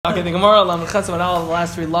Okay, the Gemara,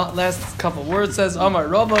 the last couple words says, Amar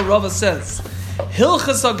Rava says,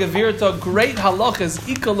 Hilchasa Gevirta, great halachas,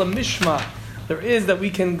 ikala mishma. There is that we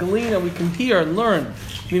can glean and we can hear and learn.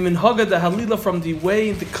 Miminhaga the halila, from the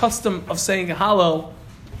way, the custom of saying Hallel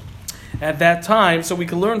at that time. So we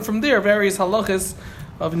can learn from there various halachas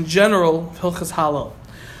of, in general, Hilchas Hallel.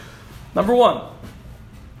 Number one,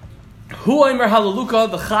 Hu Aimer Halaluka,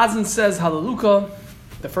 the Chazan says Halaluka,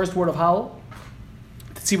 the first word of Hallel.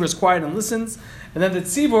 The tzibur is quiet and listens, and then the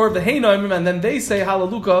tzibur, the heinoimim, and then they say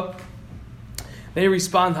Halaluka. They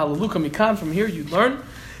respond Halaluka mikan. From here you learn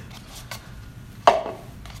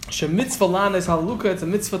shemitzvah lana is Halaluka. It's a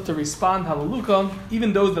mitzvah to respond Halaluka.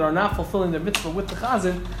 Even those that are not fulfilling their mitzvah with the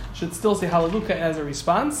chazan should still say Halaluka as a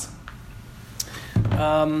response.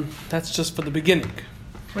 That's just for the beginning.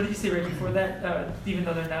 What did you say right before that? Even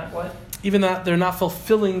though they're not what? Even that they're not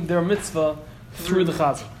fulfilling their mitzvah through the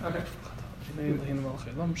chazan. Okay. There's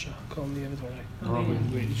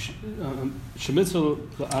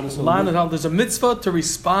a mitzvah to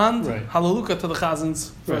respond Halaluka to the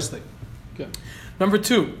Chazan's first thing. Okay. Number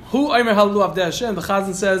two, Hu Aimer Halalu Avdei Hashem. The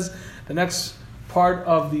Chazan says the next part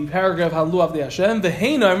of the paragraph Halalu Avdei Hashem. The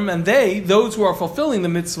Heinim, and they, those who are fulfilling the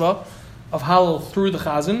mitzvah of Halal through the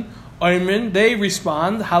Chazan, Aimin, they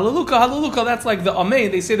respond Halaluka, Halaluka. That's like the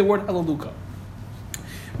Amen. They say the word Halaluka.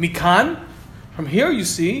 Mikan. From here you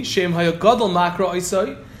see, Shem Hayagadol Makro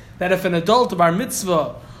Isai, that if an adult bar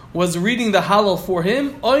mitzvah was reading the Halal for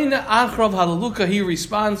him, Oina Achrav Halaluka, he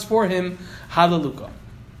responds for him Halaluka.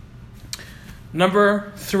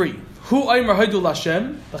 Number three, Hu Aimer Haidul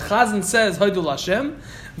Hashem, the Chazan says Haidul Hashem,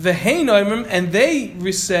 the Heinoimim, and they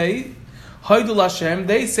say Haidul Hashem,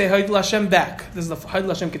 they say Haidul Hashem back. This is the Haidul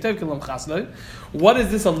Hashem Ketev Kilam Chasdai. What is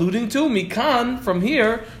this alluding to? Mikan, from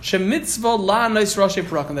here, shemitzvah la nais rashi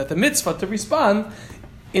parakan, that the mitzvah to respond,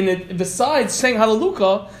 besides saying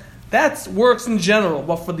Halaluka, that works in general.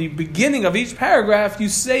 But for the beginning of each paragraph, you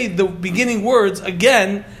say the beginning words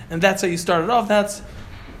again, and that's how you start it off. That's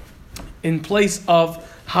in place of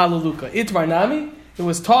Halaluka. Itmar Nami, it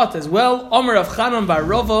was taught as well. Omer Rav Chanan bar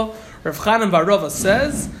Rava, Rav Chanan bar Rava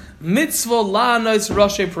says, mitzvah la nais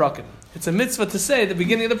rashi parakan. It's a mitzvah to say at the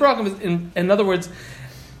beginning of the program. In other words,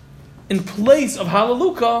 in place of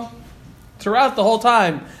Halaluka, throughout the whole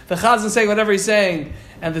time, the Chazan is saying whatever he's saying,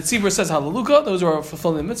 and the tzibur says Halaluka. Those who are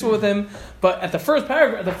fulfilling the mitzvah with him. But at the first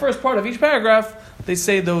paragraph, the first part of each paragraph, they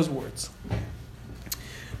say those words.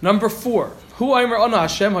 Number four, Hu Aimer Ana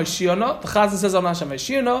Hashem Hashiana. The Chazan says Ana Hashem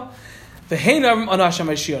Hashiana. The Heinam Ana Hashem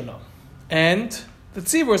Hashiana. And the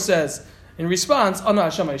tzibur says in response, Ana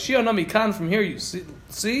Hashem Hashiana Mikan. From here you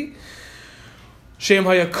see. Shem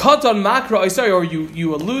Haya Katan Makra Isai, or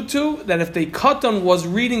you allude to that if the Katan was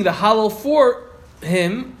reading the Halal for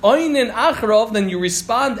him, Oinin Achrov, then you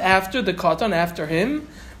respond after the Katan, after him.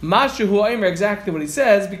 Mashu Hu Aimer, exactly what he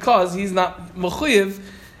says, because he's not Mechuyev,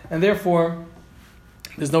 and therefore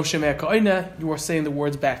there's no Shem Haya Ka'ina, you are saying the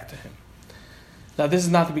words back to him. Now this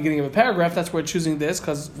is not the beginning of a paragraph, that's why we're choosing this,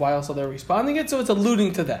 because why else are they responding it? So it's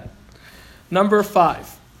alluding to that. Number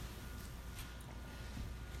five.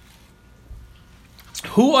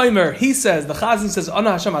 Hu Aimer, he says, the Chazan says,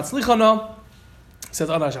 Ana Hashem Atzlichana. He says,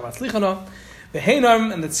 Ana Hashem Atzlichana. The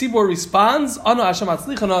Heinim and the Tzibur responds, Ana Hashem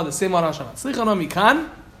Atzlichana, the same Ana Hashem Atzlichana, Mikan.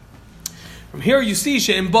 From here you see,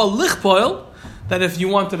 She'im Ba Lichpoil, that if you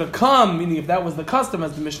wanted to come, meaning if that was the custom,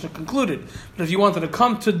 as the Mishnah concluded, but if you wanted to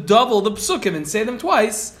come to double the Psukim and say them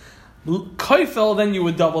twice, Kaifel, then you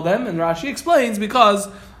would double them, and Rashi explains, because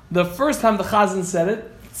the first time the Chazan said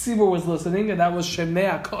it, Tzibur was listening, and that was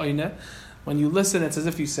Shemnei HaKoineh. When you listen, it's as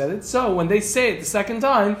if you said it. So when they say it the second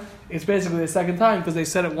time, it's basically the second time because they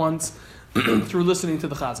said it once through listening to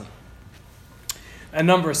the Chazan. And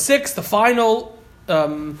number six, the final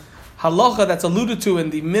halacha that's alluded to in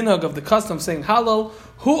the minhag of the custom of saying halal,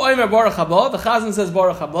 Hu Aimer Baruch Haba, the Chazan says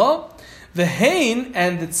Baruch Haba. The Hain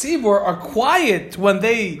and the Tzibur are quiet when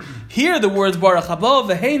they hear the words Baruch Haba,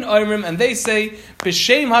 the Hain Aimerim, and they say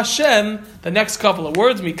B'Shem Hashem, the next couple of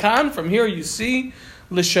words, Mikan. From here you see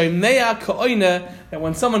L'shaymea ka'oina, that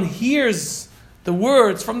when someone hears the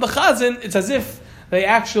words from the Chazan, it's as if they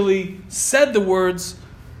actually said the words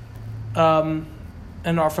and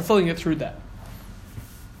are fulfilling it through that.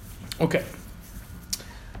 Okay.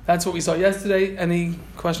 That's what we saw yesterday. Any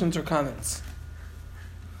questions or comments?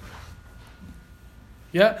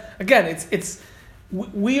 Yeah? Again,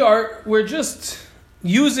 we're just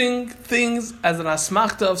using things as an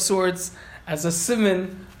asmachta of sorts, as a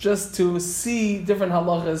simon, just to see different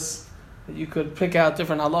halachas, that you could pick out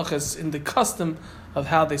different halachas in the custom of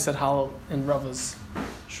how they said halal in Rava's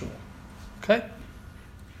shul. Okay?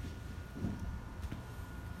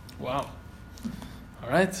 Wow. All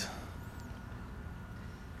right.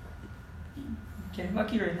 Getting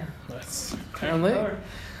lucky right now. That's apparently. Lord.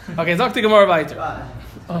 Okay, talk to Gemara weiter.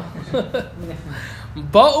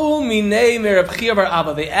 Ba'u minei me Reb Chia bar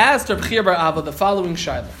Abba. They asked Reb Chia bar Abba the following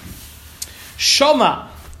shaila. Shoma,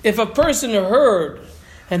 if a person heard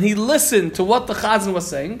and he listened to what the Chazan was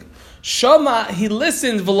saying, Shoma, he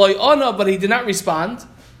listened v'loy ona, but he did not respond.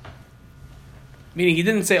 Meaning he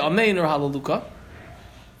didn't say Amen or Hallelujah.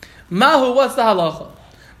 Mahu, what's the halacha?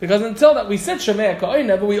 Because until that we said Shemea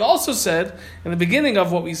Ka'ina, but we also said in the beginning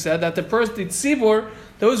of what we said that the person, the tzibur,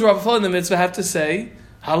 those who are following the mitzvah have to say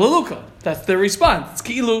Hallelujah. That's their response. It's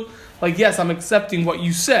ki'ilu, like yes, I'm accepting what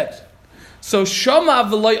you said. So Shama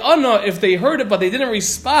v'loy ana, if they heard it but they didn't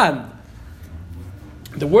respond,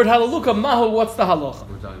 the word Hallelujah, Mahu, what's the halacha?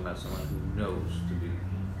 We're talking about someone who knows to be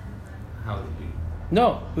how to be.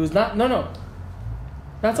 No, who's not? No.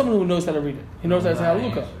 Not someone who knows how to read it. He knows how to say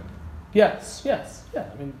Hallelujah. Yes. Yeah,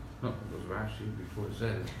 I mean. No, it was Rashi before it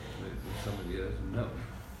said it. It's somebody that doesn't know.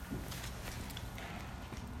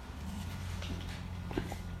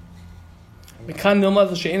 Well,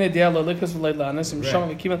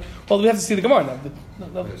 we have to see the Gemara now.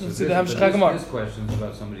 Okay, so Let's see the Hamshach Gemara. this question is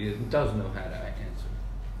about somebody who does know how to answer.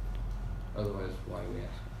 Otherwise, why we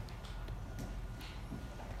ask?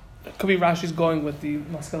 It could be Rashi's going with the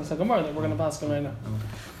Maskanas Gemara that we're going to pass on right now.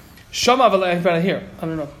 Shama v'le'eh here. I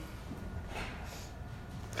don't know.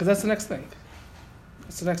 Because that's the next thing.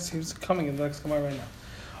 That's the next. He's coming in the next Gemara right now.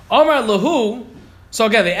 Omar lahu. So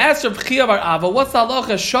again, they asked Reb Chia bar Ava, what's the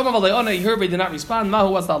halacha? Shama v'le'ona. He heard, but he did not respond.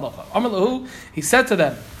 Mahu, what's the halacha? Omar lahu. He said to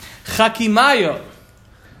them, Chakimaya,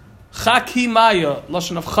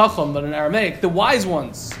 lashon of Chacham, but in Aramaic, the wise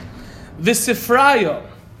ones. V'sifraya,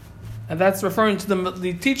 and that's referring to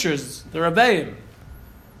the teachers, the Rebbeim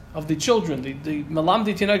of the children, the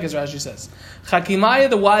Malamdi Tinok, as Rashi says. Chakimaya,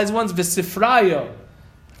 the wise ones. V'sifraya.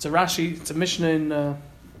 It's a Rashi, it's a Mishnah in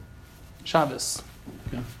Shabbos.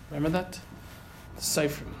 Okay. Remember that? The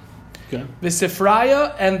Sefer. Okay. The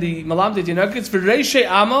Sifraya and the Malam de Tinokets, the Reishe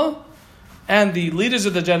Amma and the leaders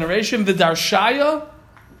of the generation, the Darshaya.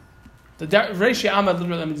 The Reishe Amma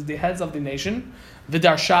literally means the heads of the nation. The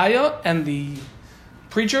Darshaya and the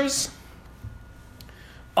preachers.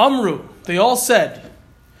 Amru, they all said,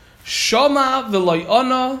 Shoma v'loy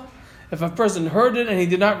ona. If a person heard it and he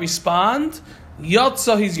did not respond,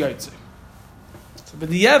 Yotza, he's Yotze. So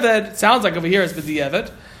B'di'eved, sounds like over here it's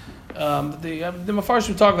B'di'eved. The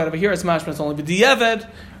Mefarshim talk about it, but here it's Mashma, it's only B'di'eved.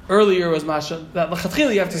 Earlier was Mashma. That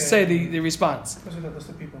L'chatchili you have to say the response.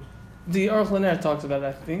 The Aruch LaNer talks about it,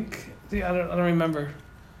 I think. I don't remember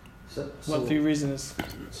what the reason is.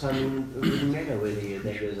 So I mean, it doesn't matter whether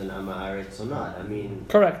there's an Amaretz or not. I mean...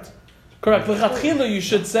 Correct. L'chatchila you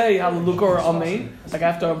should say Hallelujah or Amen, like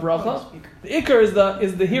after a bracha. The ikar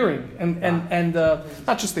is the hearing, and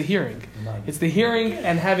not just the hearing. It's the hearing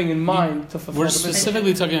and having in mind to fulfill We're the mitzvah.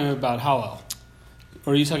 specifically talking about Hallel.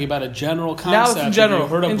 Or are you talking about a general concept? Now it's in general. If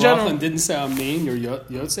you heard a In bracha general. and didn't say Amen, you're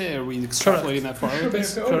Yotze? Are we extrapolating that far?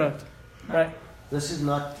 Correct. Right. This is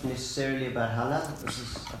not necessarily about halal. This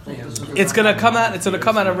is... It's going to come out. It's going to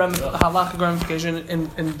come out of halakhic ramification in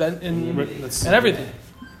everything.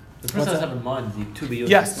 The person has to have in mind the to be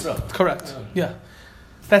Yes, correct. Yeah,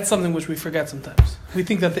 that's something which we forget sometimes. We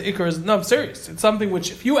think that the ikar is no. I'm serious. It's something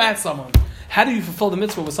which, if you ask someone, how do you fulfill the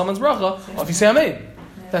mitzvah with someone's bracha? Or if you say amen,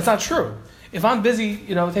 that's not true. If I'm busy,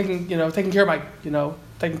 taking care of taking care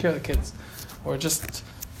of the kids, or just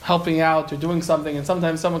helping out or doing something, and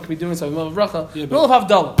sometimes someone could be doing something in the middle of bracha, middle of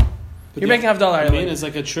Havdalah. You're making Havdalah. Amen is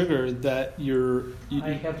like a trigger that I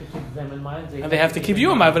have to keep them in mind. And they have to keep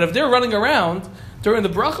you in mind. But if they're running around during the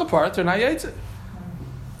bracha part, they're not yaitze.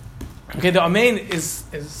 Okay, the amen is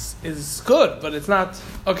good, but it's not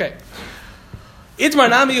okay. Itmar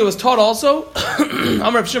Nami was taught also.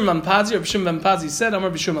 Amar Reb Shimon ben Pazi. Reb Shimon ben Pazi said, Amar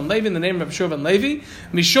Reb Shimon ben Levi, in the name of Reb Shimon ben Levi,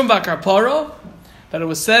 Mishum Bakar that it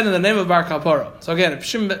was said in the name of Bar Kapara. So again, Reb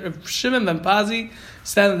Shimon ben Pazi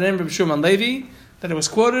said in the name of Reb Shimon ben Levi that it was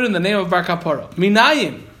quoted in the name of Bar Kapara.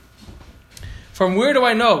 Minayim. From where do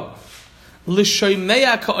I know?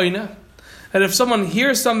 L'shoymeya ka'oina. That if someone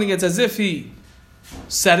hears something, it's as if he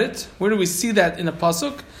said it. Where do we see that in the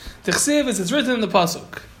pasuk? Tichsev is it's written in the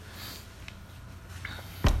pasuk.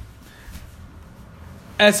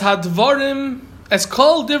 As hadvarim, as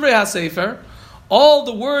kol divrei hasefer, all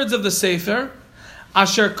the words of the sefer,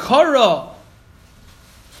 asher kara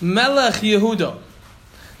melech Yehuda,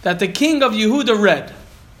 that the king of Yehuda read.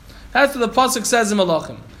 That's what the pasuk says in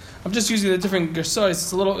Malachim. I'm just using the different gersos.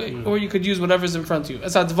 It's a little, or you could use whatever's in front of you.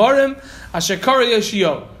 As hadvarim, asher kara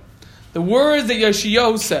Yoshiyahu, the words that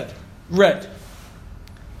Yoshiyahu said, read.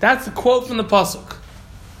 That's the quote from the pasuk.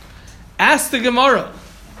 Ask the Gemara.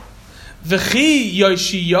 V'chi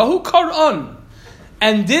Yoshiyahu Karan.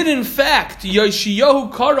 And did in fact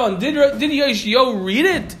Yoshiyahu Karan, did Yoshiyahu read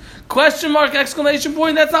it? Question mark, exclamation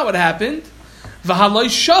point. That's not what happened. V'haloi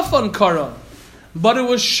Shafan Karan. But it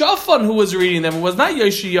was Shafan who was reading them. It was not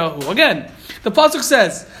Yoshiyahu. Again, the pasuk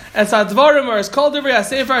says, "As advarim or as called divrei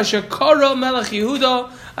hasefer asher kara melech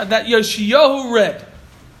Yehuda," that Yoshiyahu read.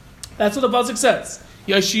 That's what the pasuk says.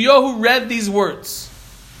 Yoshiyahu read these words.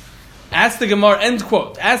 Ask the Gemara. End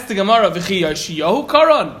quote. Ask the Gemara. V'chi Yoshiyahu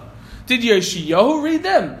Karan. Did Yoshiyahu read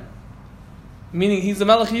them? Meaning he's the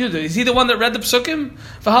melech Yehuda. Is he the one that read the psukim?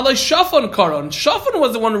 V'haloi Shafan Karan. Shafan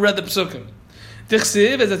was the one who read the psukim.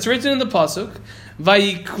 Dichsiv, as it's written in the pasuk,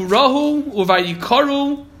 Vayikurahu or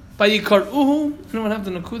Vayikaru, Vayikaruhu. Anyone have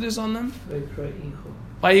the nakudas on them?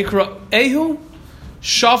 Vayikra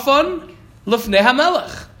Shafan Lefnei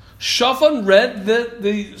HaMelech. Shafan read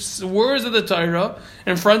the words of the Torah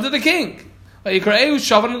in front of the king. Vayikra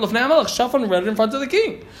Shafan Lefnei HaMelech. Shafan read it in front of the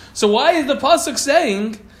king. So why is the pasuk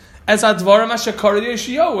saying as Advarim Ashakar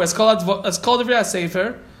Yoshiyahu, as called Divrei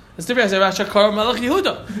HaSefer, as Divrei HaSefer Ashakar Melech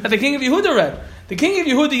Yehuda, that the king of Yehuda read? The king of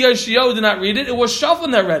Yehuda, Yoshiyahu, did not read it. It was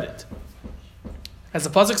Shafan that read it. As the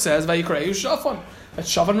pasuk says, "Vayikra Shafan," that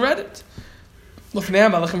Shafan read it. Lefnei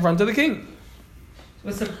HaMelech in front of the king.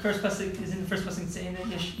 What's the first pasuk? Isn't the first pasuk saying that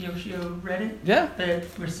Yoshiyahu read it? Yeah. That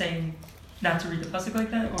we're saying not to read the pasuk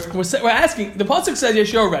like that, or We're asking. The pasuk says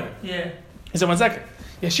Yoshiyahu read it. yeah. He said, 1 second.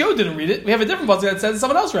 Yoshiyahu didn't read it. We have a different pasuk that says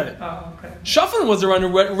someone else read it. Oh, okay. Shafan was the one who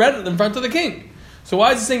read it in front of the king. So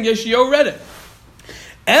why is it saying Yoshiyahu read it?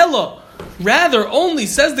 Elo. Rather, only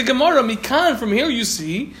says the Gemara, Mikan, from here you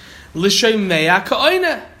see, L'shemea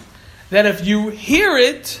ka'oineh, that if you hear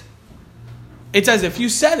it, it's as if you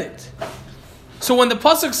said it. So when the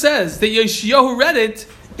pasuk says that Yoshiyahu read it,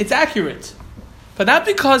 it's accurate. But not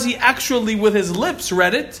because he actually with his lips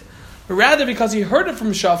read it, but rather because he heard it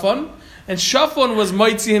from Shafan, and Shafan was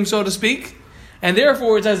mitzi him, so to speak, and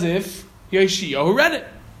therefore it's as if Yoshiyahu read it.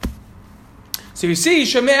 So you see,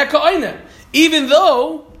 Shemea ka'oineh, even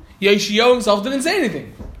though Yoshiyahu himself didn't say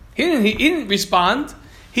anything. He didn't respond.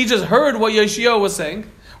 He just heard what Yoshiyahu was saying,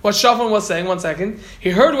 what Shafan was saying. 1 second.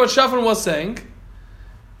 He heard what Shafan was saying,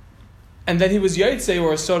 and then he was Yotzei,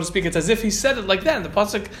 or so to speak. It's as if he said it like that. And the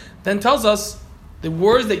pasuk then tells us the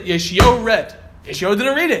words that Yoshiyahu read. Yoshiyahu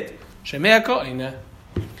didn't read it. Shemea ka'oineh.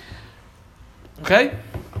 Okay?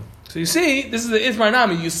 So you see, this is the Ismar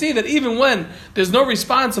Nami. You see that even when there's no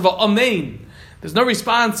response of a Amen, there's no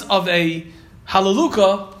response of a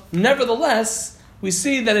Hallelujah, nevertheless, we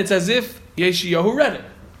see that it's as if Yoshiyahu read it.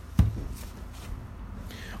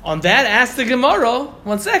 On that, ask the Gemara,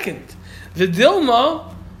 1 second. The Dilma,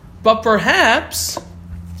 but perhaps,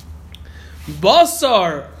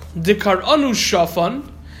 Basar Dikaranu Shafan,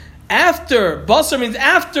 after, Basar means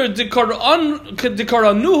after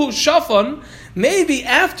Dikaranuhu Shafan, maybe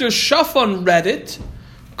after Shafan read it,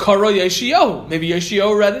 Kara Yoshiyahu, maybe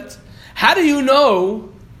Yoshiyahu read it. How do you know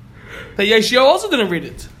that Yoshiyahu also didn't read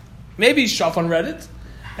it? Maybe Shafan read it,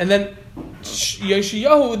 and then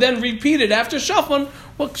Yoshiyahu then repeated after Shafan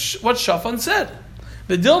what Shafan said.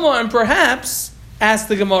 The Dilma, and perhaps, asked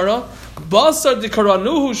the Gemara, Basar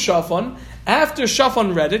Dikaranuhu Shafan, after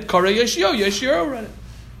Shafan read it, Kara Yoshiyahu read it.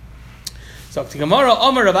 So the Gemara,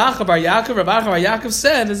 Omer Rav Acha bar Yaakov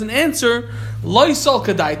said, as an answer, Lo yisol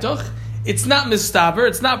kadaitach, it's not mistaber,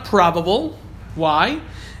 it's not probable. Why?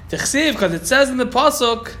 Because it says in the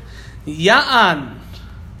pasuk, Ya'an,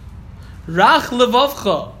 Rach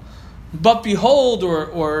levavcha, but behold,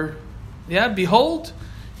 behold,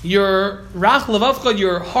 your Rach levavcha,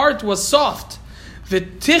 your heart was soft,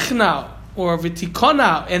 V'tichna, or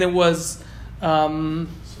V'tikona, and it was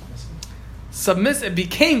submissive, it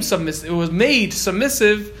became submissive, it was made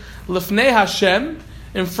submissive, Lefnei Hashem,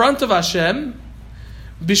 in front of Hashem,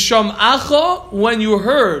 Bisham Acha, when you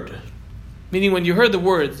heard, meaning when you heard the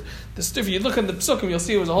words. If you look at the Psukim, you'll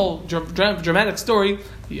see it was a whole dramatic story.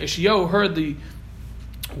 Yoshiyahu heard the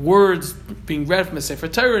words being read from the Sefer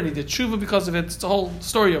Torah, and he did tshuva because of it. It's a whole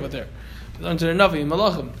story over there. Under the Navi and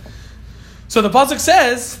Malachim. So the pasuk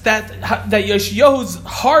says that Yoshiyahu's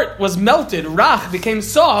heart was melted, Rach became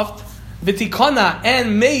soft, V'tikona,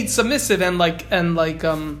 and made submissive, and like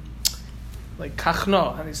kachno.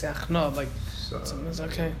 How do you say achno? Like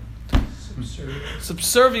okay,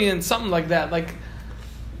 subservient, something like that. Like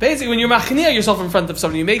basically, when you're machnia yourself in front of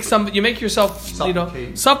somebody, you make yourself,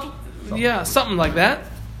 something like that.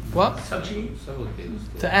 What?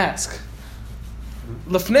 To ask.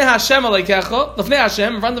 Lefnei Hashem aleikecha, Lefnei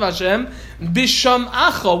Hashem, in front of Hashem, bisham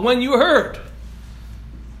acha, when you heard.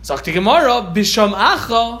 Zakti Gemara, bisham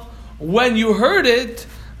acha, when you heard it,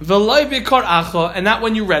 v'loi bikar acha, and not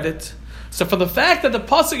when you read it. So from the fact that the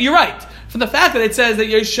pasuk, you're right. From the fact that it says that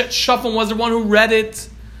Shaphan was the one who read it,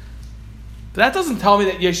 that doesn't tell me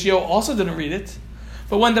that Yeshayahu also didn't read it.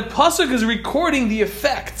 But when the pasuk is recording the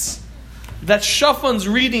effects that Shaphan's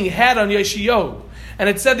reading had on Yeshayahu, and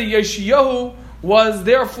it said that Yeshayahu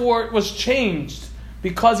was changed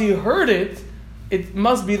because he heard it, it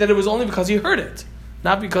must be that it was only because he heard it,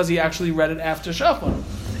 not because he actually read it after Shaphan.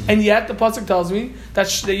 And yet the pasuk tells me that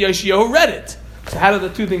Yeshayahu read it. So how do the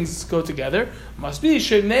two things go together? Must be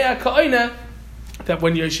Shemnei Ka'ina, that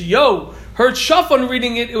when Yeshayahu heard Shaphan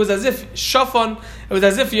reading it, it was as if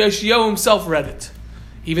Yeshayahu himself read it,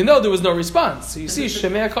 even though there was no response. So you see,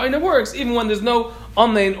 Shemnei Ka'ina works even when there's no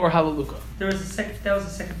amen or hallelujah. That was a second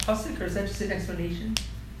pasuk, or is that just an explanation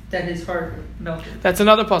that his heart melted? That's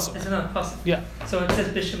another pasuk. That's another pasuk. Yeah. So it says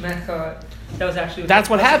Bishemeka. That was actually what that's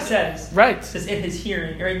the what pasuk happened. says. Right. It says in his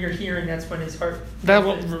hearing, or in your hearing. That's when his heart.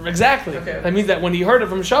 Exactly. Okay. That means that when he heard it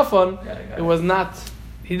from Shaphan, Got it. it was not.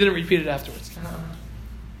 He didn't repeat it afterwards.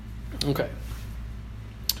 Okay.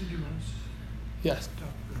 Yes.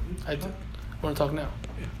 I want to talk now.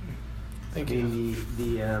 Thank you.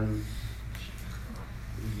 The